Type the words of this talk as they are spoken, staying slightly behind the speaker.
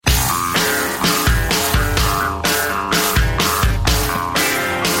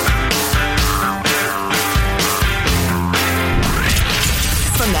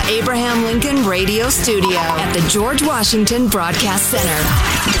radio studio at the George Washington Broadcast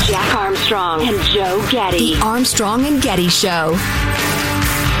Center. Jack Armstrong and Joe Getty. The Armstrong and Getty Show.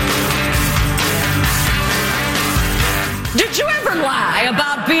 Did you ever lie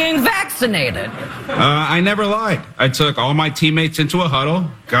about being vaccinated? I never lied. I took all my teammates into a huddle,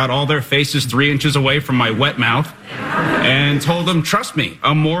 got all their faces 3 inches away from my wet mouth, and told them, trust me,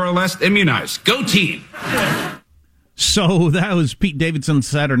 I'm more or less immunized. Go team! So that was Pete Davidson,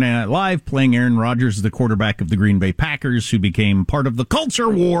 Saturday Night Live, playing Aaron Rodgers, the quarterback of the Green Bay Packers, who became part of the culture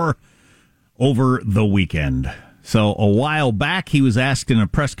war over the weekend. So a while back, he was asked in a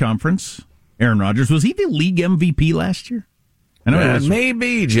press conference, Aaron Rodgers, was he the league MVP last year? I know it was,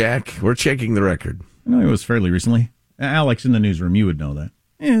 maybe, Jack. We're checking the record. I know it was fairly recently. Alex, in the newsroom, you would know that.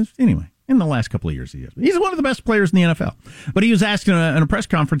 Anyway, in the last couple of years, he is. He's one of the best players in the NFL. But he was asked in a press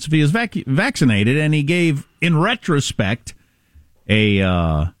conference if he was vaccinated, and he gave, in retrospect,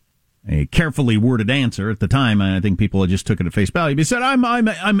 a carefully worded answer. At the time, I think people just took it at face value. He said,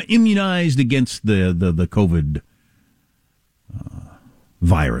 "I'm immunized against the COVID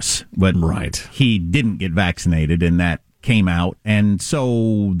virus," but right, he didn't get vaccinated, and that came out, and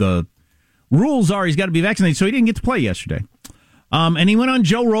so the rules are he's got to be vaccinated, so he didn't get to play yesterday. And he went on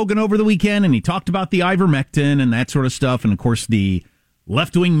Joe Rogan over the weekend, and he talked about the ivermectin and that sort of stuff, and of course the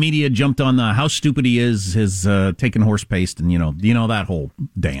left-wing media jumped on how stupid he is, his taking horse paste, and you know that whole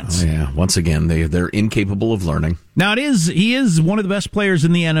dance. Oh, yeah, once again, they're incapable of learning. Now, he is one of the best players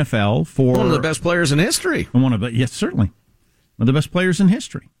in the NFL. One of the best players in history. Yes, certainly. One of the best players in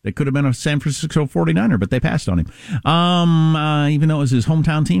history. They could have been a San Francisco 49er, but they passed on him. Even though it was his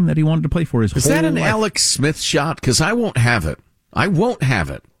hometown team that he wanted to play for his whole life. Is that an Alex Smith shot? Because I won't have it. I won't have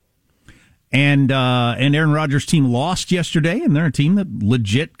it. And Aaron Rodgers' team lost yesterday, and they're a team that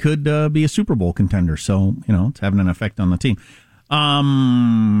legit could be a Super Bowl contender. So, it's having an effect on the team.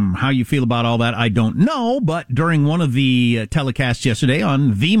 How you feel about all that, I don't know, but during one of the telecasts yesterday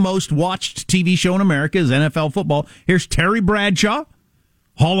on the most watched TV show in America is NFL football, here's Terry Bradshaw,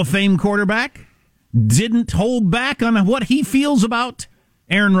 Hall of Fame quarterback, didn't hold back on what he feels about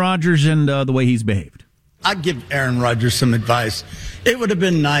Aaron Rodgers and the way he's behaved. I'd give Aaron Rodgers some advice. It would have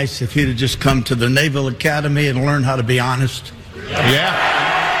been nice if he'd have just come to the Naval Academy and learned how to be honest. Yeah.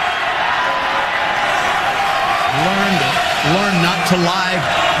 Learn not to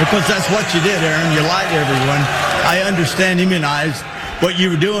lie, because that's what you did, Aaron. You lied to everyone. I understand immunized. What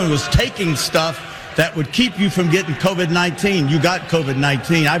you were doing was taking stuff that would keep you from getting COVID-19. You got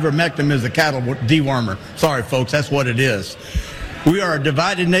COVID-19. Ivermectin is a cattle dewormer. Sorry, folks, that's what it is. We are a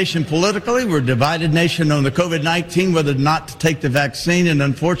divided nation politically. We're a divided nation on the COVID-19, whether or not to take the vaccine. And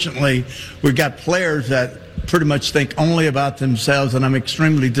unfortunately, we've got players that pretty much think only about themselves, and I'm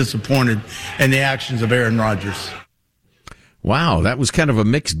extremely disappointed in the actions of Aaron Rodgers. Wow, that was kind of a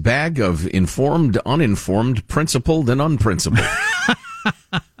mixed bag of informed, uninformed, principled, and unprincipled.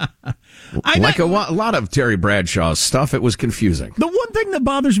 Like a lot of Terry Bradshaw's stuff, it was confusing. The one thing that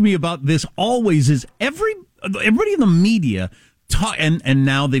bothers me about this always is everybody in the media, and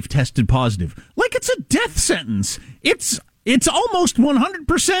now they've tested positive. Like it's a death sentence. It's almost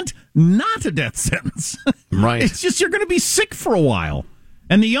 100% not a death sentence. Right. It's just you're going to be sick for a while.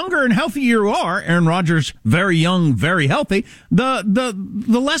 And the younger and healthier you are, Aaron Rodgers, very young, very healthy, the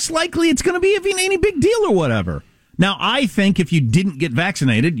less likely it's going to be any big deal or whatever. Now, I think if you didn't get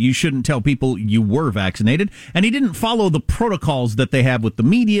vaccinated, you shouldn't tell people you were vaccinated. And he didn't follow the protocols that they have with the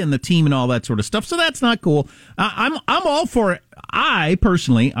media and the team and all that sort of stuff. So that's not cool. I'm all for it. I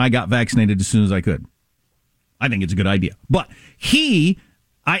got vaccinated as soon as I could. I think it's a good idea. But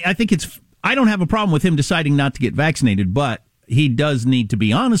I think I don't have a problem with him deciding not to get vaccinated, but he does need to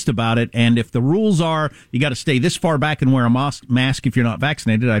be honest about it. And if the rules are you got to stay this far back and wear a mask if you're not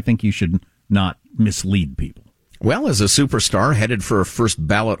vaccinated, I think you should not mislead people. Well, as a superstar headed for a first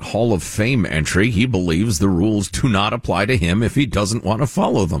ballot Hall of Fame entry, he believes the rules do not apply to him if he doesn't want to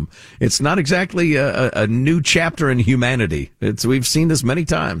follow them. It's not exactly a new chapter in humanity. We've seen this many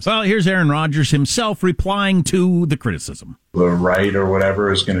times. Well, here's Aaron Rodgers himself replying to the criticism. The right or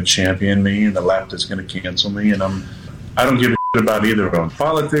whatever is going to champion me, and the left is going to cancel me, and I don't give a shit about either of them.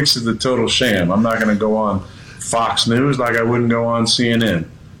 Politics is a total sham. I'm not going to go on Fox News like I wouldn't go on CNN.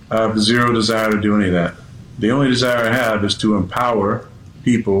 I have zero desire to do any of that. The only desire I have is to empower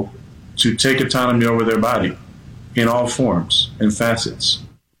people to take autonomy over their body in all forms and facets.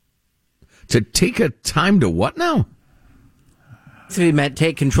 To take a time to what now? So he meant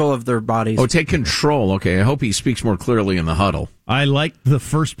take control of their bodies. Oh, take control. Okay, I hope he speaks more clearly in the huddle. I like the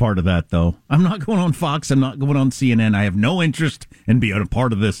first part of that, though. I'm not going on Fox. I'm not going on CNN. I have no interest in being a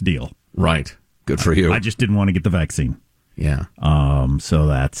part of this deal. Right. Good for you. I just didn't want to get the vaccine. Yeah. So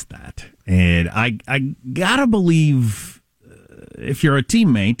that's that. And I gotta believe if you're a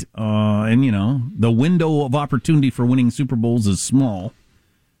teammate, and you know the window of opportunity for winning Super Bowls is small,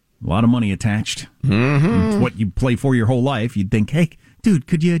 a lot of money attached. It's what you play for your whole life. You'd think, hey, dude,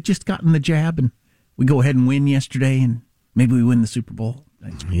 could you have just gotten the jab and we go ahead and win yesterday and maybe we win the Super Bowl?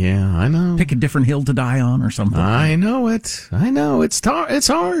 Yeah, I know. Pick a different hill to die on or something. I know it. It's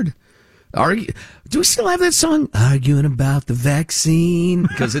hard. Do we still have that song? Arguing about the vaccine?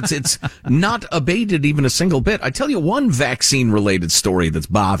 Because it's not abated even a single bit. I tell you one vaccine-related story that's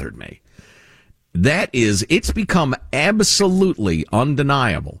bothered me. That is, it's become absolutely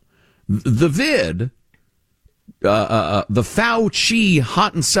undeniable. The Fauci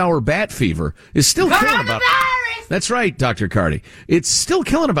hot and sour bat fever is still killing about... That's right, Dr. Cardi. It's still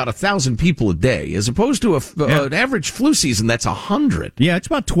killing about 1,000 people a day, as opposed to an average flu season that's 100. Yeah, it's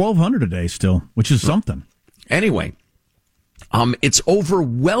about 1,200 a day still, which is something. Anyway, it's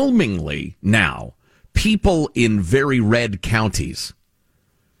overwhelmingly now people in very red counties.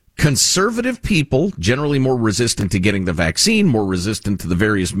 Conservative people, generally more resistant to getting the vaccine, more resistant to the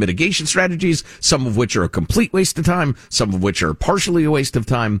various mitigation strategies, some of which are a complete waste of time, some of which are partially a waste of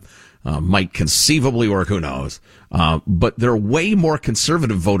time, might conceivably work, who knows. But there are way more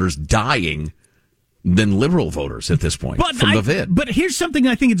conservative voters dying than liberal voters at this point from the vid. But here's something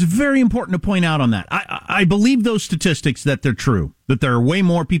I think it's very important to point out on that. I believe those statistics that they're true, that there are way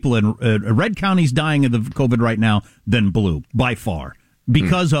more people in red counties dying of the COVID right now than blue, by far.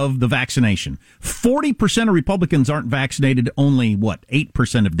 Because of the vaccination. 40% of Republicans aren't vaccinated. Only,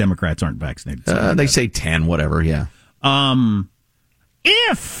 8% of Democrats aren't vaccinated? They say 10, whatever, yeah.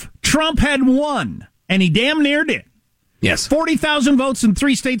 If Trump had won, and he damn near did, yes, 40,000 votes in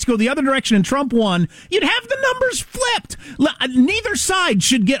 3 states go the other direction and Trump won, you'd have the numbers flipped. Neither side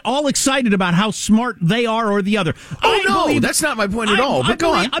should get all excited about how smart they are or the other. That's not my point at all, but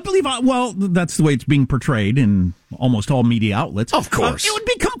go on. I believe, that's the way it's being portrayed in almost all media outlets. Of course. It would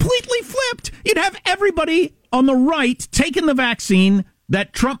be completely flipped. You'd have everybody on the right taking the vaccine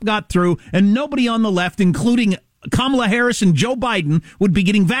that Trump got through, and nobody on the left, including Kamala Harris and Joe Biden, would be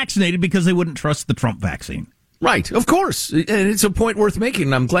getting vaccinated because they wouldn't trust the Trump vaccine. Right, of course. And it's a point worth making,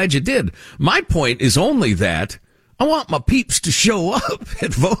 and I'm glad you did. My point is only that I want my peeps to show up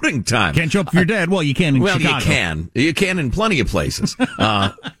at voting time. Can't show up if you're dead. Well, you can in Chicago. Well, you can. You can in plenty of places.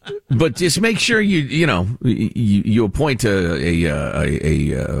 But just make sure you appoint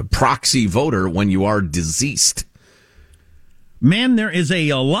a proxy voter when you are deceased. Man, there is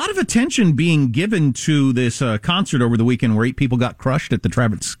a lot of attention being given to this concert over the weekend where 8 people got crushed at the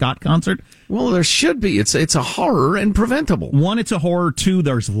Travis Scott concert. Well, there should be. It's a horror and preventable. 1, it's a horror. 2,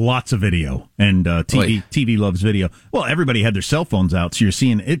 there's lots of video, and TV loves video. Well, everybody had their cell phones out, so you're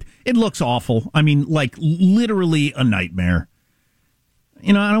seeing it. It looks awful. I mean, like literally a nightmare.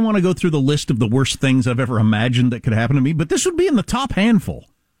 You know, I don't want to go through the list of the worst things I've ever imagined that could happen to me, but this would be in the top handful.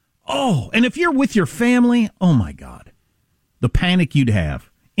 Oh, and if you're with your family, oh my God. The panic you'd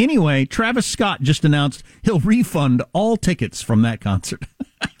have. Anyway, Travis Scott just announced he'll refund all tickets from that concert.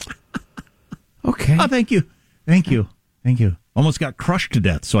 Okay. Oh, thank you. Almost got crushed to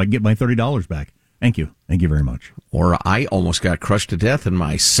death, so I get my $30 back. Thank you. Thank you very much. Or I almost got crushed to death, and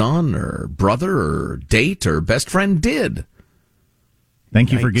my son or brother or date or best friend did.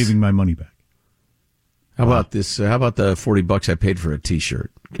 Thank you for giving my money back. How about this? How about the $40 I paid for a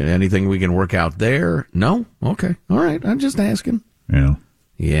T-shirt? Anything we can work out there? No? Okay. All right. I'm just asking.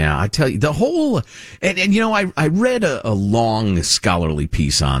 Yeah, I tell you, the whole... And I read a long scholarly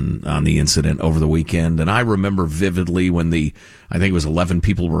piece on the incident over the weekend, and I remember vividly when I think it was 11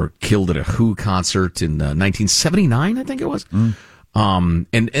 people were killed at a Who concert in 1979, I think it was.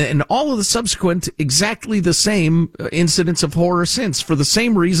 And all of the subsequent, exactly the same incidents of horror since, for the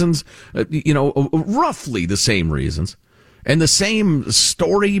same reasons, roughly the same reasons. And the same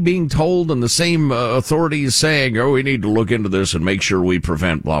story being told and the same authorities saying, we need to look into this and make sure we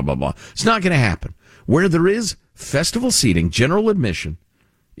prevent blah, blah, blah. It's not going to happen. Where there is festival seating, general admission,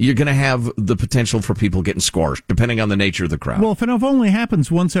 you're going to have the potential for people getting squashed, depending on the nature of the crowd. Well, if it only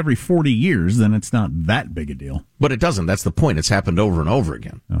happens once every 40 years, then it's not that big a deal. But it doesn't. That's the point. It's happened over and over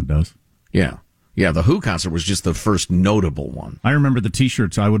again. Oh, it does? Yeah. Yeah, the Who concert was just the first notable one. I remember the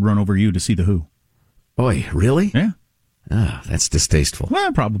T-shirts. I would run over you to see the Who. Boy, really? Yeah. Ah, that's distasteful.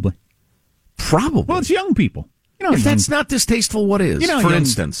 Well, probably. Probably. Well, it's young people. If that's not distasteful, what is? For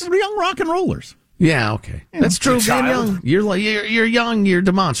instance, young rock and rollers. Yeah, okay, that's true. Being young, you're young. You're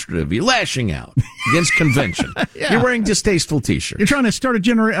demonstrative. You're lashing out against convention. Yeah. You're wearing distasteful T-shirts. You're trying to start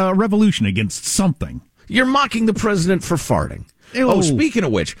a revolution against something. You're mocking the president for farting. Oh, speaking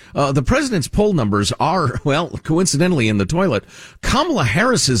of which, the president's poll numbers are, well, coincidentally in the toilet. Kamala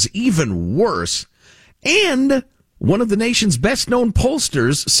Harris is even worse. And one of the nation's best-known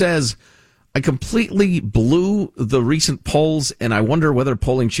pollsters says, I completely blew the recent polls, and I wonder whether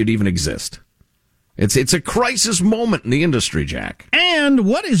polling should even exist. It's a crisis moment in the industry, Jack. And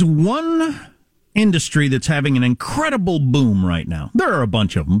what is one industry that's having an incredible boom right now? There are a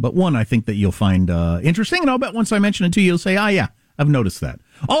bunch of them, but one I think that you'll find interesting, and I'll bet once I mention it to you, you'll say, yeah, I've noticed that.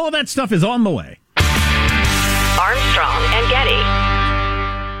 All of that stuff is on the way. Armstrong and Getty.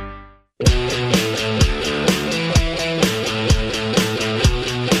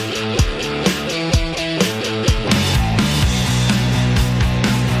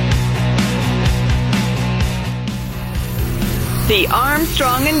 The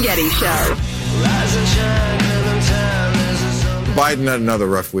Armstrong and Getty Show. Biden had another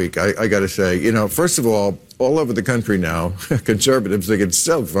rough week, I got to say. First of all over the country now, conservatives think it's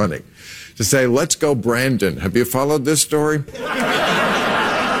so funny to say, let's go Brandon. Have you followed this story?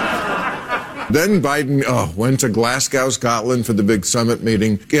 Then Biden went to Glasgow, Scotland for the big summit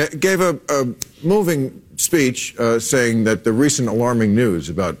meeting, gave a moving speech saying that the recent alarming news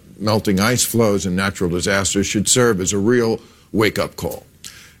about melting ice flows and natural disasters should serve as a real wake-up call.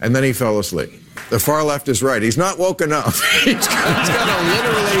 And then he fell asleep. The far left is right. He's not woken up. He's got to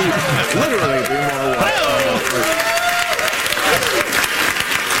literally be more woke.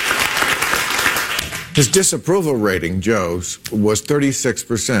 His disapproval rating, Joe's, was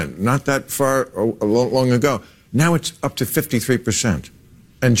 36%. Not that far long ago. Now it's up to 53%.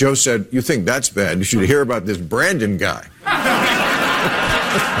 And Joe said, you think that's bad? You should hear about this Brandon guy.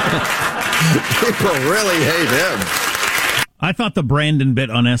 People really hate him. I thought the Brandon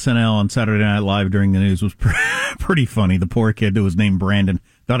bit on SNL on Saturday Night Live during the news was pretty funny. The poor kid that was named Brandon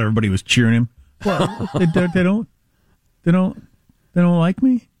thought everybody was cheering him. Well, they don't like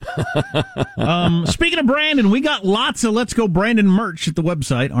me. Speaking of Brandon, we got lots of Let's Go Brandon merch at the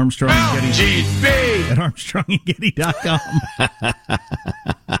website Armstrong and Getty at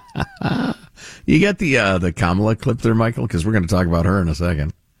ArmstrongandGetty.com. You got the Kamala clip there, Michael? Because we're going to talk about her in a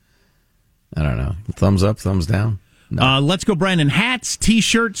second. I don't know. Thumbs up, thumbs down. No. Let's Go Brandon hats,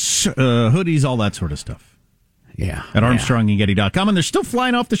 T-shirts, hoodies, all that sort of stuff. Yeah. At ArmstrongandGetty.com. And they're still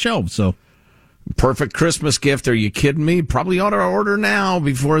flying off the shelves, so. Perfect Christmas gift. Are you kidding me? Probably ought to order now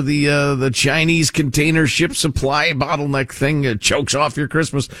before the Chinese container ship supply bottleneck thing chokes off your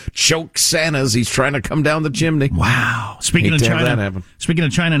Christmas. Choke Santa's. He's trying to come down the chimney. Wow. Speaking of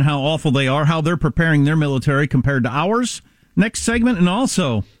China and how awful they are, how they're preparing their military compared to ours. Next segment. And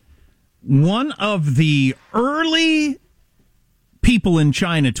also, one of the early people in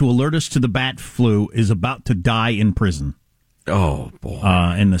China to alert us to the bat flu is about to die in prison. Oh, boy.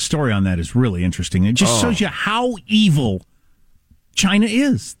 And the story on that is really interesting. It just shows you how evil China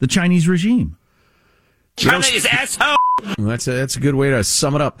is, the Chinese regime. Chinese asshole! That's a good way to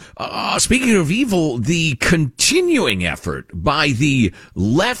sum it up. Speaking of evil, the continuing effort by the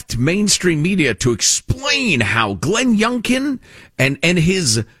left mainstream media to explain how Glenn Youngkin and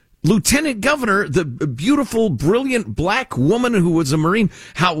his lieutenant governor, the beautiful, brilliant black woman who was a Marine,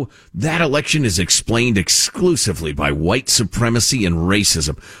 how that election is explained exclusively by white supremacy and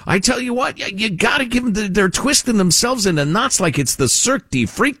racism. I tell you what, you gotta give them, they're twisting themselves into knots like it's the Cirque du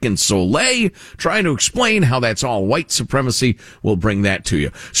freaking Soleil, trying to explain how that's all white supremacy. Will bring that to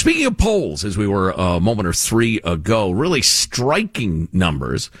you. Speaking of polls, as we were a moment or three ago, really striking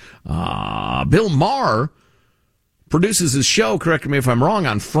numbers. Bill Maher produces his show, correct me if I'm wrong,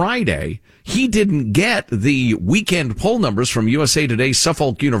 on Friday. He didn't get the weekend poll numbers from USA Today's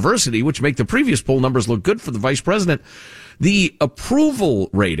Suffolk University, which make the previous poll numbers look good for the vice president. The approval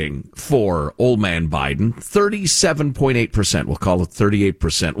rating for old man Biden, 37.8%. We'll call it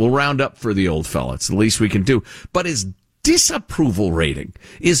 38%. We'll round up for the old fella. It's the least we can do. But his disapproval rating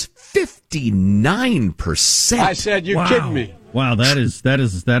is 59%. I said, you're kidding me. Wow, that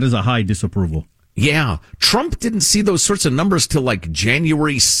is a high disapproval. Yeah, Trump didn't see those sorts of numbers till like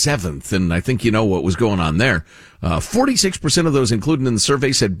January 7th, and I think you know what was going on there. 46% of those included in the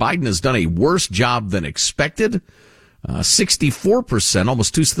survey said Biden has done a worse job than expected. 64%,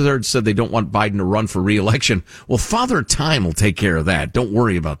 almost two-thirds, said they don't want Biden to run for re-election. Well, Father Time will take care of that. Don't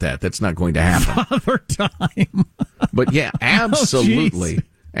worry about that. That's not going to happen. Father Time. But yeah, absolutely,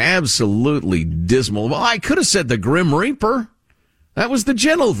 absolutely dismal. Well, I could have said the Grim Reaper. That was the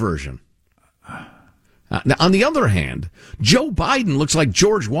gentle version. Now, on the other hand, Joe Biden looks like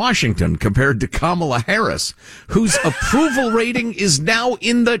George Washington compared to Kamala Harris, whose approval rating is now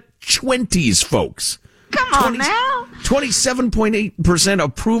in the 20s, folks. Come on now. 27.8%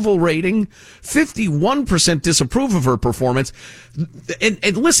 approval rating, 51% disapprove of her performance.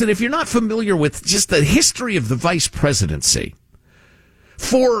 And listen, if you're not familiar with just the history of the vice presidency,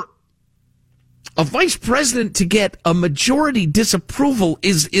 for a vice president to get a majority disapproval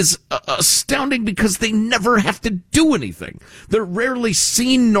is astounding because they never have to do anything. They're rarely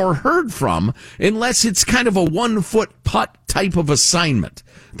seen nor heard from unless it's kind of a 1-foot putt type of assignment.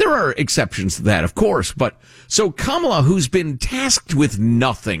 There are exceptions to that, of course, but so Kamala, who's been tasked with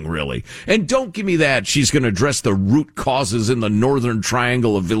nothing really, and don't give me that she's going to address the root causes in the northern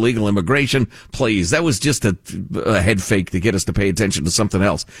triangle of illegal immigration, please. That was just a head fake to get us to pay attention to something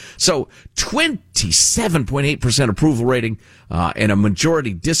else. So 27.8% approval rating, and a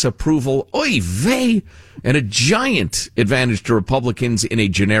majority disapproval, oy vey, and a giant advantage to Republicans in a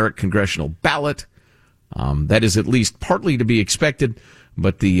generic congressional ballot. That is at least partly to be expected.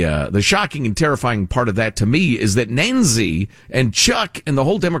 But the shocking and terrifying part of that to me is that Nancy and Chuck and the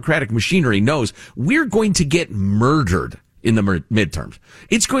whole Democratic machinery knows we're going to get murdered in the midterms.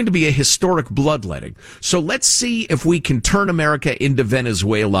 It's going to be a historic bloodletting. So let's see if we can turn America into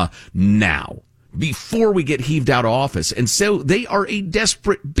Venezuela now, before we get heaved out of office. And so they are a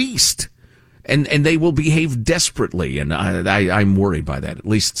desperate beast, and they will behave desperately. And I'm worried by that, at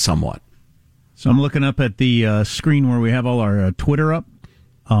least somewhat. So I'm looking up at the screen where we have all our Twitter up.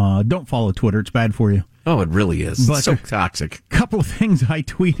 Don't follow Twitter. It's bad for you. Oh, it really is. But it's so toxic. A couple of things I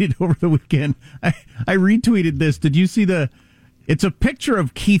tweeted over the weekend. I retweeted this. Did you see it's a picture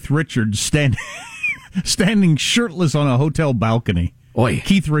of Keith Richards standing shirtless on a hotel balcony. Oy.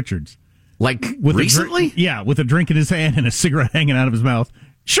 Keith Richards. Like recently? Yeah, with a drink in his hand and a cigarette hanging out of his mouth.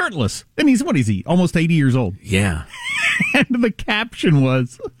 Shirtless. And what is he? Almost 80 years old. Yeah. And the caption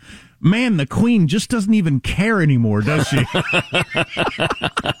was, man, the Queen just doesn't even care anymore, does she?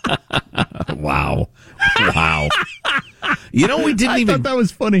 Wow. You know, I thought that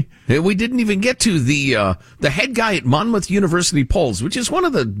was funny. We didn't even get to the head guy at Monmouth University polls, which is one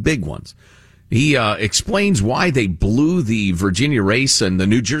of the big ones. He explains why they blew the Virginia race and the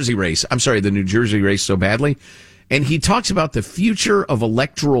New Jersey race so badly. And he talks about the future of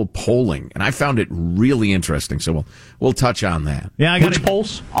electoral polling, and I found it really interesting. So we'll touch on that. Yeah, Which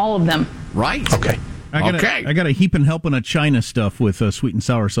polls? All of them. Right. Okay. I got a heap and helping of China stuff with sweet and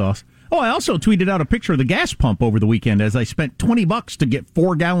sour sauce. Oh, I also tweeted out a picture of the gas pump over the weekend as I spent $20 to get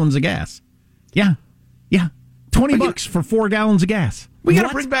 4 gallons of gas. Yeah, $20 for 4 gallons of gas. We got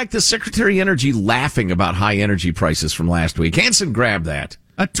to bring back the Secretary of Energy laughing about high energy prices from last week. Hanson, grab that.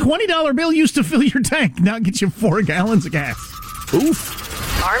 A $20 bill used to fill your tank. Now it gets you 4 gallons of gas.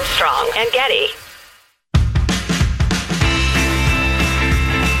 Oof. Armstrong and Getty.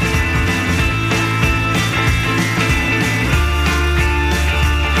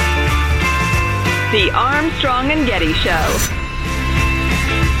 The Armstrong and Getty Show.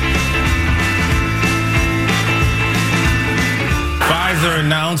 Pfizer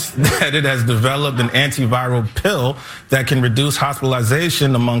announced that it has developed an antiviral pill that can reduce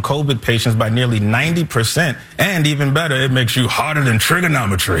hospitalization among COVID patients by nearly 90%. And even better, it makes you harder than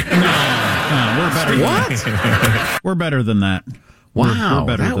trigonometry. No, we're better. What? We're better than that. Wow, we're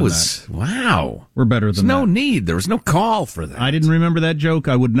better that than was that. Wow. We're better than There's that. no need. There was no call for that. I didn't remember that joke.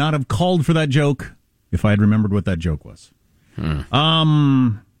 I would not have called for that joke if I had remembered what that joke was.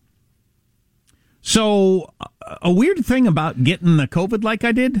 So, a weird thing about getting the COVID like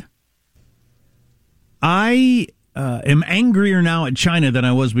I did, I am angrier now at China than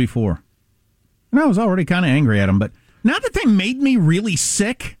I was before. And I was already kind of angry at them, but now that they made me really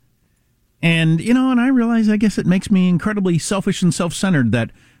sick, and I realize I guess it makes me incredibly selfish and self-centered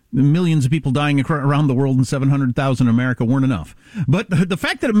that millions of people dying around the world and 700,000 in America weren't enough. But the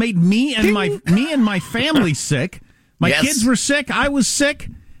fact that it made me and my family sick, my kids were sick, I was sick,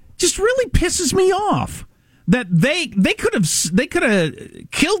 just really pisses me off. That they could have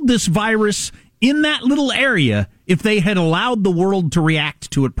killed this virus in that little area if they had allowed the world to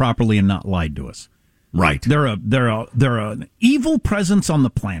react to it properly and not lied to us. Right. They're an evil presence on the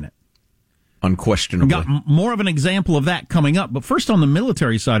planet. Unquestionably. We've got more of an example of that coming up. But first, on the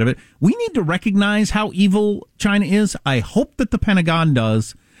military side of it, we need to recognize how evil China is. I hope that the Pentagon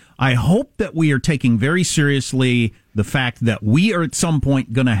does. I hope that we are taking very seriously the fact that we are at some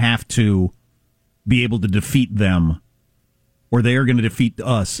point going to have to be able to defeat them, or they are going to defeat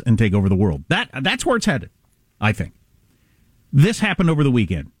us and take over the world. That's where it's headed, I think. This happened over the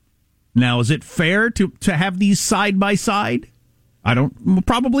weekend. Now, is it fair to have these side by side?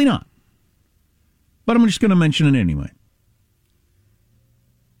 Probably not. But I'm just going to mention it anyway.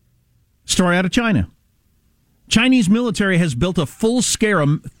 Story out of China. Chinese military has built a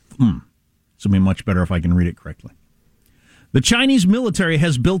full-scale So it'll be much better if I can read it correctly. The Chinese military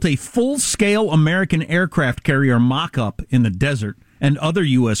has built a full-scale American aircraft carrier mock-up in the desert and other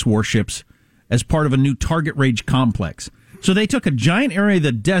U.S. warships as part of a new target range complex. So they took a giant area of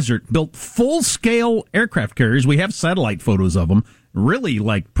the desert, built full-scale aircraft carriers. We have satellite photos of them, really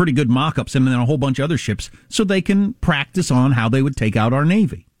like pretty good mock-ups, and then a whole bunch of other ships, so they can practice on how they would take out our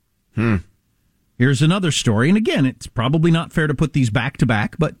Navy. Here's another story, and again, it's probably not fair to put these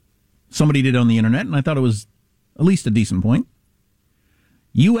back-to-back, but somebody did on the internet, and I thought it was at least a decent point.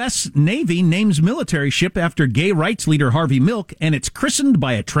 U.S. Navy names military ship after gay rights leader Harvey Milk, and it's christened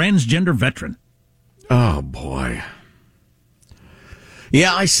by a transgender veteran. Oh, boy.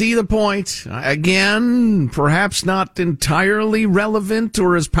 Yeah, I see the point. Again, perhaps not entirely relevant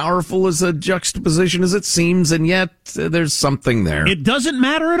or as powerful as a juxtaposition as it seems, and yet there's something there. It doesn't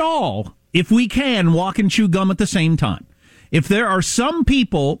matter at all if we can walk and chew gum at the same time. If there are some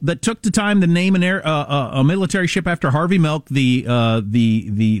people that took the time to name a military ship after Harvey Milk,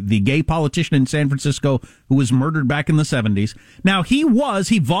 the gay politician in San Francisco who was murdered back in the 70s. Now, he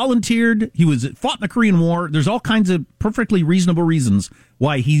volunteered, fought in the Korean War. There's all kinds of perfectly reasonable reasons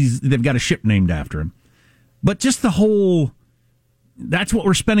why they've got a ship named after him. But just the whole, that's what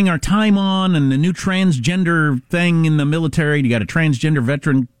we're spending our time on, and the new transgender thing in the military. You got a transgender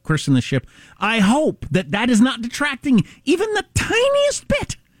veteran christen the ship. I hope that is not detracting even the tiniest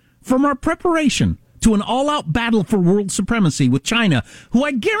bit from our preparation to an all-out battle for world supremacy with China, who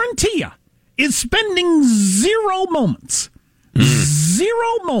I guarantee you is spending zero moments,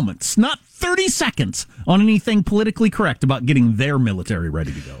 not 30 seconds on anything politically correct about getting their military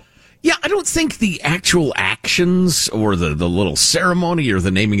ready to go. Yeah, I don't think the actual actions or the little ceremony or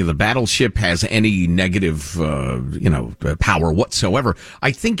the naming of the battleship has any negative, power whatsoever.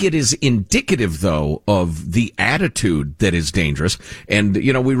 I think it is indicative, though, of the attitude that is dangerous. And,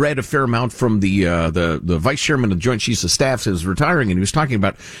 we read a fair amount from the vice chairman of the Joint Chiefs of Staff who's retiring, and he was talking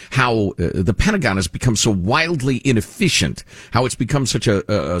about how the Pentagon has become so wildly inefficient, how it's become such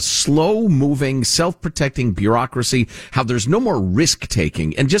a slow-moving, self-protecting bureaucracy, how there's no more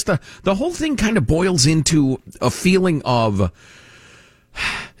risk-taking, and just the whole thing kind of boils into a feeling of,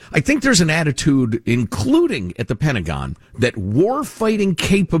 I think there's an attitude, including at the Pentagon, that war-fighting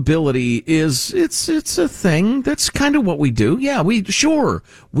capability it's a thing. That's kind of what we do. Yeah, we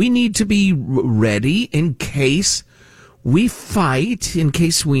need to be ready in case we fight, in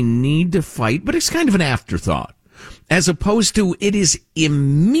case we need to fight, but it's kind of an afterthought, as opposed to it is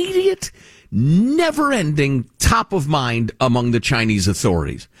immediate, never-ending, top of mind among the Chinese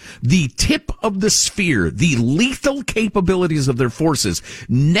authorities. The tip of the spear, the lethal capabilities of their forces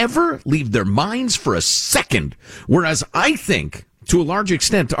never leave their minds for a second, whereas I think, to a large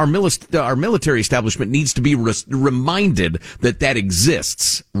extent, our military establishment needs to be reminded that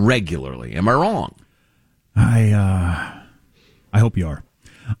exists regularly. Am I wrong? I hope you are.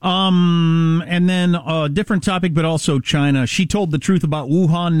 And then a different topic, but also China. She told the truth about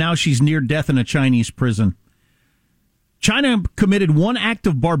Wuhan. Now she's near death in a Chinese prison. China committed one act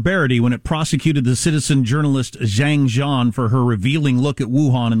of barbarity when it prosecuted the citizen journalist Zhang Zhan for her revealing look at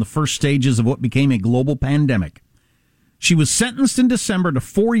Wuhan in the first stages of what became a global pandemic. She was sentenced in December to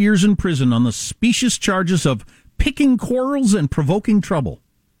 4 years in prison on the specious charges of picking quarrels and provoking trouble.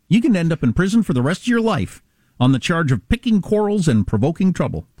 You can end up in prison for the rest of your life on the charge of picking quarrels and provoking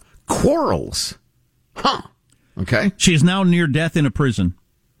trouble. Quarrels? Huh. Okay. She is now near death in a prison.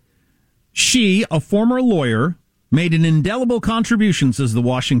 She, a former lawyer, made an indelible contribution, says the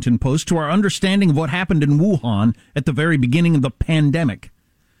Washington Post, to our understanding of what happened in Wuhan at the very beginning of the pandemic.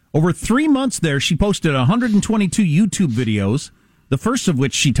 Over 3 months there, she posted 122 YouTube videos, the first of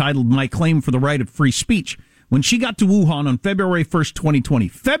which she titled My Claim for the Right of Free Speech, when she got to Wuhan on February 1st, 2020.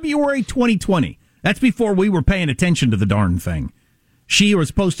 February 2020. That's before we were paying attention to the darn thing. She was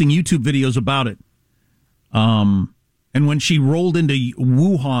posting YouTube videos about it. And when she rolled into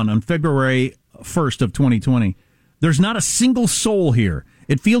Wuhan on February 1st of 2020, there's not a single soul here.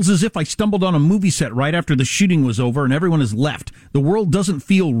 It feels as if I stumbled on a movie set right after the shooting was over and everyone has left. The world doesn't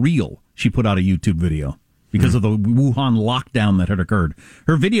feel real. She put out a YouTube video because of the Wuhan lockdown that had occurred.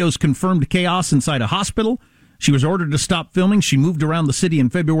 Her videos confirmed chaos inside a hospital. She was ordered to stop filming. She moved around the city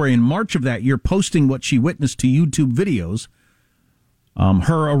in February and March of that year, posting what she witnessed to YouTube videos.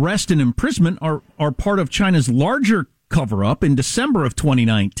 Her arrest and imprisonment are part of China's larger cover-up. In December of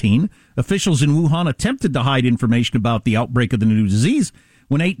 2019, officials in Wuhan attempted to hide information about the outbreak of the new disease.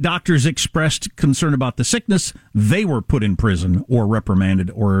 When 8 doctors expressed concern about the sickness, they were put in prison or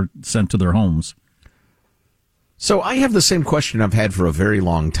reprimanded or sent to their homes. So I have the same question I've had for a very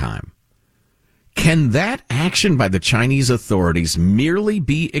long time. Can that action by the Chinese authorities merely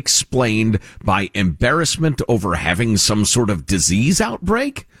be explained by embarrassment over having some sort of disease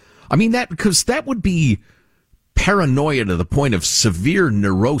outbreak? I mean, because that would be paranoia to the point of severe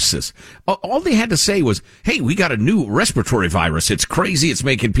neurosis. All they had to say was, hey, we got a new respiratory virus. It's crazy. It's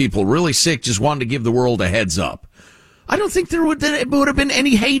making people really sick. Just wanted to give the world a heads up. I don't think there would have been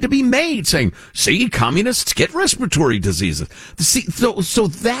any hay to be made saying, see, communists get respiratory diseases. See, so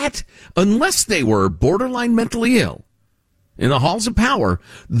that, unless they were borderline mentally ill in the halls of power,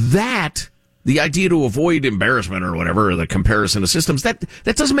 that, the idea to avoid embarrassment or whatever, or the comparison of systems, that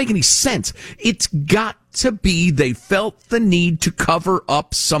doesn't make any sense. It's got to be they felt the need to cover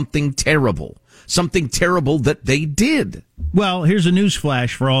up something terrible that they did. Well, here's a news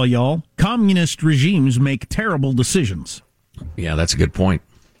flash for all y'all. Communist regimes make terrible decisions. Yeah, that's a good point.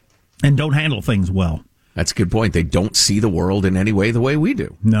 And don't handle things well. That's a good point. They don't see the world in any way the way we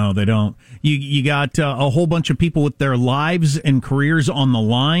do. No, they don't. You got a whole bunch of people with their lives and careers on the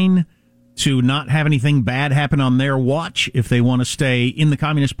line to not have anything bad happen on their watch if they want to stay in the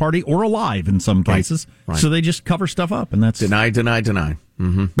Communist Party or alive in some cases. Right. So they just cover stuff up, and that's deny.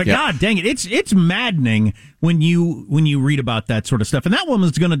 Mm-hmm. But yep. God dang it, it's maddening when you read about that sort of stuff. And that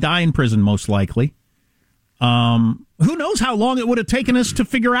woman's going to die in prison most likely. Who knows how long it would have taken us to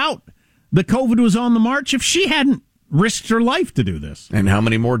figure out that COVID was on the march if she hadn't risked her life to do this. And how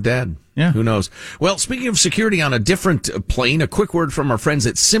many more dead? Yeah. Who knows? Well, speaking of security on a different plane, a quick word from our friends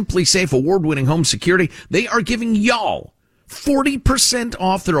at Simply Safe award-winning home security. They are giving y'all 40%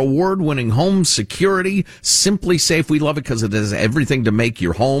 off their award-winning home security. Simply Safe. We love it because it has everything to make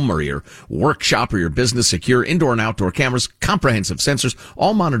your home or your workshop or your business secure. Indoor and outdoor cameras, comprehensive sensors,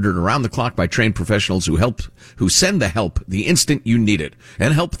 all monitored around the clock by trained professionals who send the help the instant you need it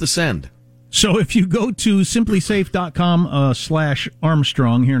and help the send. So if you go to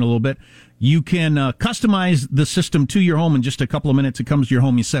simplysafe.com/Armstrong here in a little bit, you can customize the system to your home in just a couple of minutes. It comes to your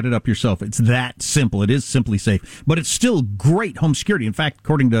home. You set it up yourself. It's that simple. It is Simply Safe, but it's still great home security. In fact,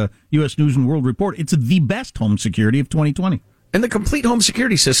 according to U.S. News and World Report, it's the best home security of 2020. And the complete home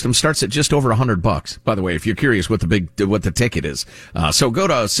security system starts at just over $100. By the way, if you're curious what the ticket is. So go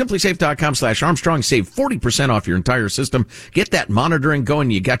to simplysafe.com/Armstrong, save 40% off your entire system. Get that monitoring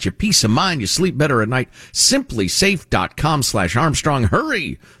going. You got your peace of mind. You sleep better at night. Simplysafe.com/Armstrong.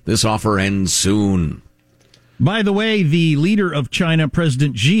 Hurry. This offer ends soon. By the way, the leader of China,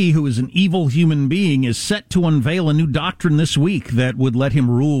 President Xi, who is an evil human being, is set to unveil a new doctrine this week that would let him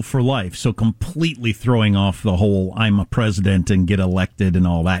rule for life. So completely throwing off the whole I'm a president and get elected and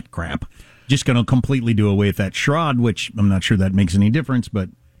all that crap. Just going to completely do away with that shroud, which I'm not sure that makes any difference, but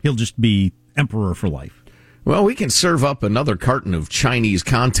he'll just be emperor for life. Well, we can serve up another carton of Chinese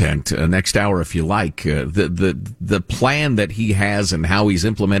content next hour if you like. The plan that he has and how he's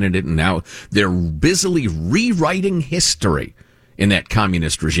implemented it, and now they're busily rewriting history in that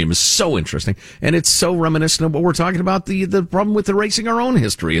communist regime is so interesting. And it's so reminiscent of what we're talking about, the problem with erasing our own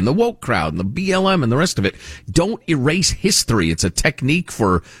history and the woke crowd and the BLM and the rest of it. Don't erase history. It's a technique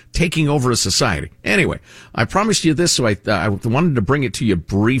for taking over a society. Anyway, I promised you this, so I wanted to bring it to you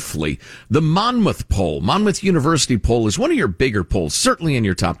briefly. The Monmouth poll, Monmouth University poll, is one of your bigger polls, certainly in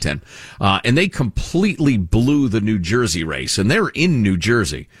your top 10. And they completely blew the New Jersey race, and they're in New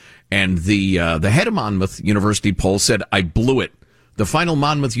Jersey. And the head of Monmouth University poll said, I blew it. The final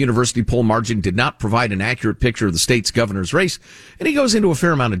Monmouth University poll margin did not provide an accurate picture of the state's governor's race, and he goes into a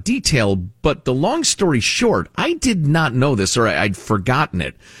fair amount of detail, but the long story short, I did not know this, or I'd forgotten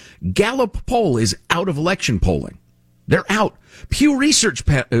it. Gallup poll is out of election polling. They're out. Pew Research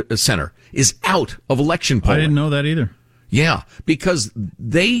Center is out of election polling. I didn't know that either. Yeah, because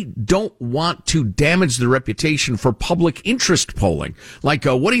they don't want to damage the reputation for public interest polling. Like,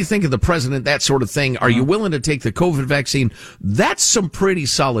 what do you think of the president? That sort of thing. Are you willing to take the COVID vaccine? That's some pretty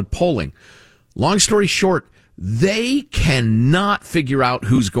solid polling. Long story short, they cannot figure out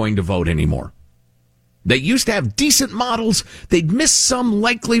who's going to vote anymore. They used to have decent models. They'd miss some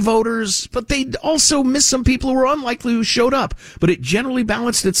likely voters, but they'd also miss some people who were unlikely who showed up. But it generally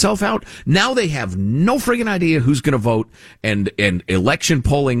balanced itself out. Now they have no friggin' idea who's going to vote, and election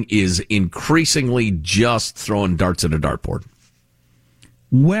polling is increasingly just throwing darts at a dartboard.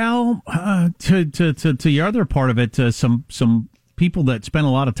 Well, to your other part of it, some people that spend a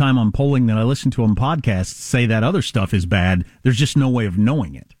lot of time on polling that I listen to on podcasts say that other stuff is bad. There's just no way of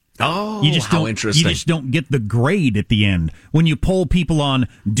knowing it. Oh, how interesting. You just don't get the grade at the end. When you poll people on,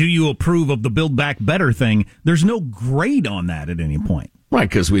 do you approve of the Build Back Better thing, there's no grade on that at any point. Right,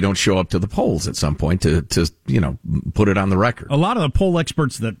 because we don't show up to the polls at some point to put it on the record. A lot of the poll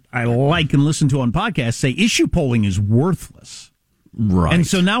experts that I like and listen to on podcasts say issue polling is worthless. Right. And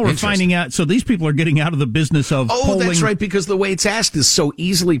so now we're finding out, so these people are getting out of the business of polling. Oh, that's right, because the way it's asked is so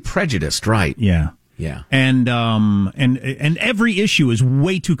easily prejudiced, right? Yeah. Yeah. And every issue is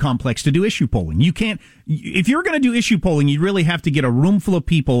way too complex to do issue polling. You can't, if you're going to do issue polling, you really have to get a room full of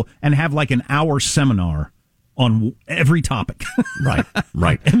people and have like an hour seminar on every topic. Right.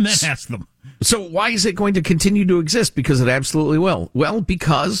 And then ask them. So why is it going to continue to exist? Because it absolutely will. Well,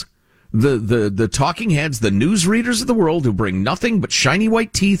 because the talking heads, the news readers of the world who bring nothing but shiny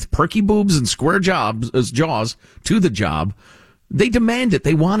white teeth, perky boobs, and square jaws to the job, they demand it.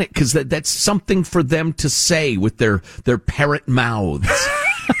 They want it because that's something for them to say with their parrot mouths.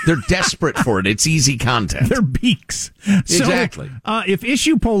 They're desperate for it. It's easy content. Their beaks. Exactly. So, if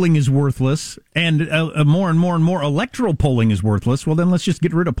issue polling is worthless and more and more electoral polling is worthless, well, then let's just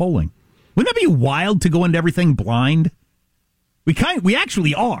get rid of polling. Wouldn't that be wild to go into everything blind? We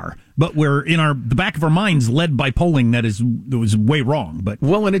actually are, but we're in the back of our minds led by polling that was way wrong. But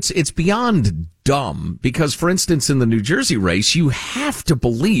well, and it's beyond dumb because, for instance, in the New Jersey race, you have to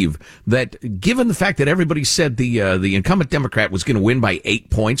believe that, given the fact that everybody said the incumbent Democrat was going to win by 8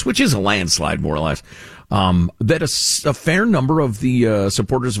 points, which is a landslide more or less, that a fair number of the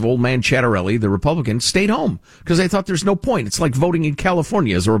supporters of Old Man Chattarelli, the Republican, stayed home because they thought there's no point. It's like voting in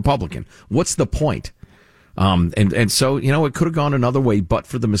California as a Republican. What's the point? And so, it could have gone another way, but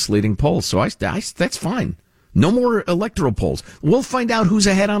for the misleading polls. So that's fine. No more electoral polls. We'll find out who's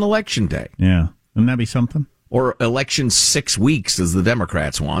ahead on election day. Yeah. Wouldn't that be something? Or election 6 weeks as the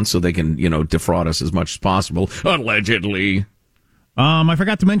Democrats want, so they can, defraud us as much as possible. Allegedly. I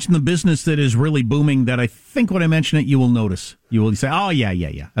forgot to mention the business that is really booming that I think when I mention it, you will notice. You will say, oh,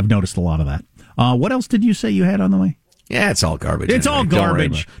 yeah. I've noticed a lot of that. What else did you say you had on the way? Yeah, it's all garbage. It's all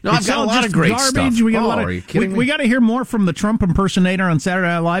garbage. No, I've got a lot of great stuff. We got to hear more from the Trump impersonator on Saturday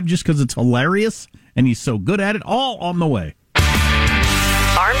Night Live just because it's hilarious and he's so good at it. All on the way.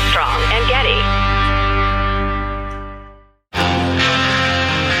 Armstrong and Getty.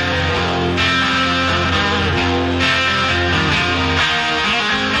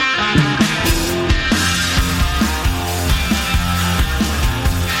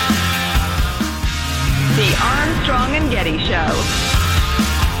 The Armstrong and Getty Show.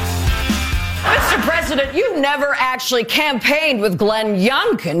 Mr. President, you never actually campaigned with Glenn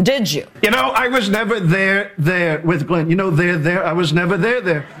Youngkin, did you? I was never there with Glenn. There. I was never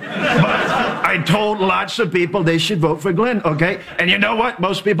there. But I told lots of people they should vote for Glenn, okay? And you know what?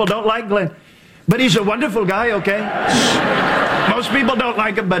 Most people don't like Glenn. But he's a wonderful guy, okay? Most people don't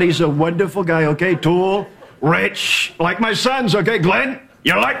like him, but he's a wonderful guy, okay? Tall, rich, like my sons, okay? Glenn,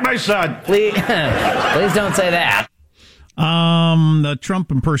 you're like my son. Please don't say that. The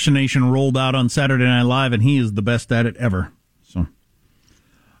Trump impersonation rolled out on Saturday Night Live, and he is the best at it ever. So,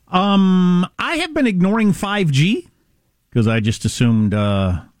 I have been ignoring 5G because I just assumed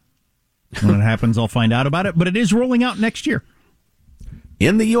when it happens, I'll find out about it. But it is rolling out next year.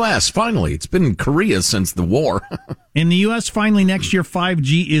 In the U.S., finally. It's been in Korea since the war. In the U.S., finally, next year,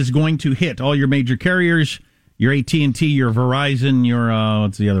 5G is going to hit all your major carriers, your AT&T, your Verizon, your,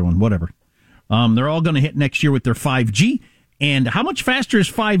 what's the other one? Whatever. They're all going to hit next year with their 5G. And how much faster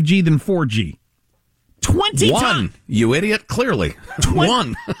is 5G than 4G? 20 times. You idiot, clearly.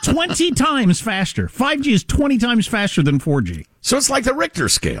 20 times faster. 5G is 20 times faster than 4G. So it's like the Richter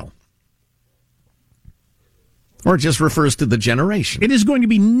scale. Or it just refers to the generation. It is going to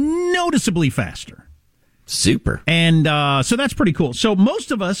be noticeably faster. Super. And so that's pretty cool. So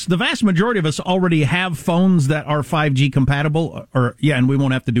most of us, the vast majority of us, already have phones that are 5G compatible, and we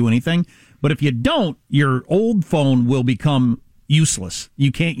won't have to do anything. But if you don't, your old phone will become useless.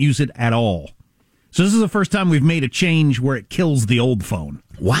 You can't use it at all. So this is the first time we've made a change where it kills the old phone.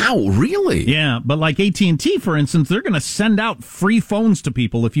 Wow, really? Yeah, but like AT&T, for instance, they're going to send out free phones to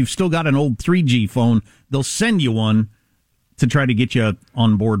people. If you've still got an old 3G phone, they'll send you one to try to get you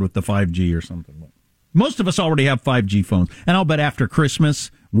on board with the 5G or something. Most of us already have 5G phones. And I'll bet after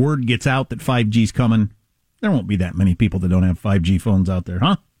Christmas, word gets out that 5G's coming. There won't be that many people that don't have 5G phones out there,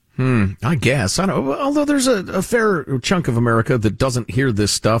 huh? I guess. I don't know. Although there's a fair chunk of America that doesn't hear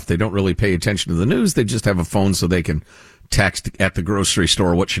this stuff. They don't really pay attention to the news. They just have a phone so they can text at the grocery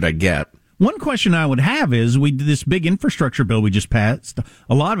store, what should I get? One question I would have is, this big infrastructure bill we just passed,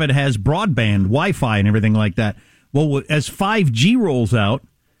 a lot of it has broadband, Wi-Fi, and everything like that. Well, as 5G rolls out,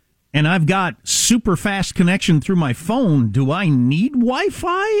 and I've got super fast connection through my phone, do I need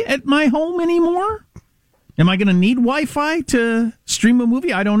Wi-Fi at my home anymore? Am I going to need Wi-Fi to stream a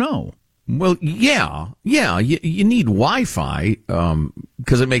movie? I don't know. Well, yeah. You need Wi-Fi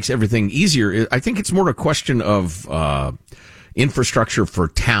because it makes everything easier. I think it's more a question of infrastructure for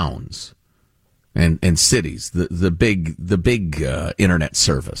towns. and cities, the big internet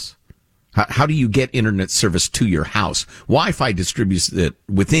service. How do you get internet service to your house? Wi-Fi distributes it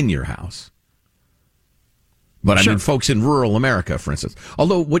within your house. But I mean, folks in rural America, for instance.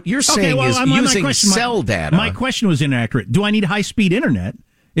 Although what you're saying is using cell data. My question was inaccurate. Do I need high-speed internet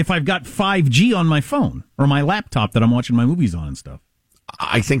if I've got 5G on my phone or my laptop that I'm watching my movies on and stuff?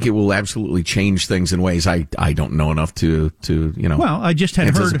 I think it will absolutely change things in ways I don't know enough to Well, I just had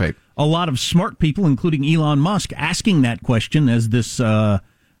anticipate. Heard a lot of smart people, including Elon Musk, asking that question as this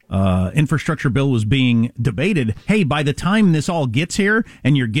infrastructure bill was being debated. Hey, by the time this all gets here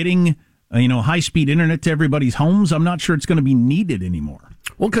and you're getting high-speed internet to everybody's homes, I'm not sure it's going to be needed anymore.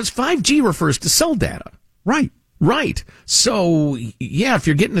 Well, because 5G refers to cell data. Right. So, yeah, if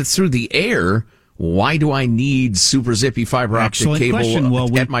you're getting it through the air, why do I need super zippy fiber optic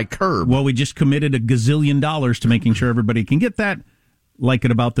cable at my curb? Well, we just committed $1 gazillion to making sure everybody can get that, like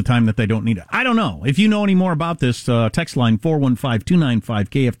at about the time that they don't need it. I don't know. If you know any more about this, text line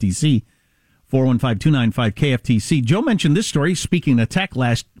 415-295-KFTC. 415-295-KFTC. Joe mentioned this story, speaking of tech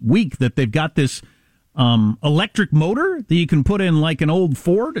last week, that they've got this electric motor that you can put in like an old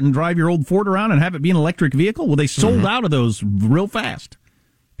Ford and drive your old Ford around and have it be an electric vehicle. Well, they sold out of those real fast.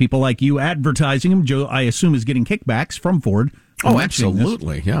 People like you advertising them. Joe, I assume, is getting kickbacks from Ford. Oh,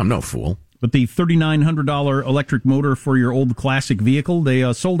 absolutely. Yeah, I'm no fool. But the $3,900 electric motor for your old classic vehicle,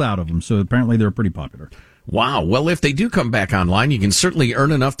 they sold out of them. So apparently they're pretty popular. Wow. Well, if they do come back online, you can certainly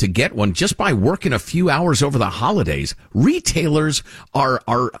earn enough to get one just by working a few hours over the holidays. Retailers are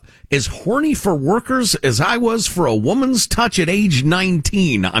as horny for workers as I was for a woman's touch at age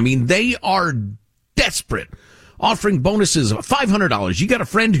 19. I mean, they are desperate. Offering bonuses of $500. You got a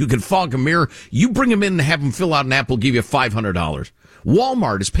friend who can fog a mirror. You bring him in and have him fill out an app. We'll give you $500.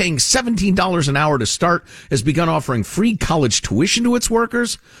 Walmart is paying $17 an hour to start, has begun offering free college tuition to its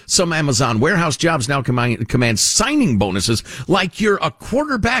workers. Some Amazon warehouse jobs now command signing bonuses like you're a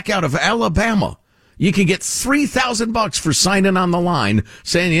quarterback out of Alabama. You can get $3,000 for signing on the line,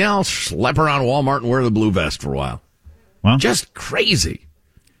 saying, yeah, I'll schlep around Walmart and wear the blue vest for a while. Well, just crazy.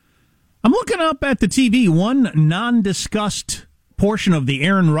 I'm looking up at the TV. One non-discussed portion of the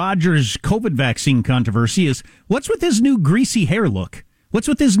Aaron Rodgers COVID vaccine controversy is what's with his new greasy hair look? What's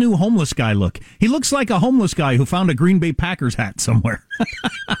with his new homeless guy look? He looks like a homeless guy who found a Green Bay Packers hat somewhere.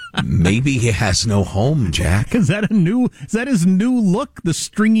 Maybe he has no home, Jack. Is that his new look? The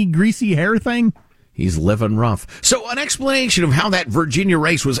stringy, greasy hair thing? He's living rough. So an explanation of how that Virginia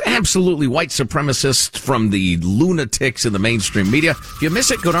race was absolutely white supremacist from the lunatics in the mainstream media. If you miss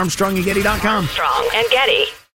it, go to ArmstrongandGetty.com. Armstrong and Getty.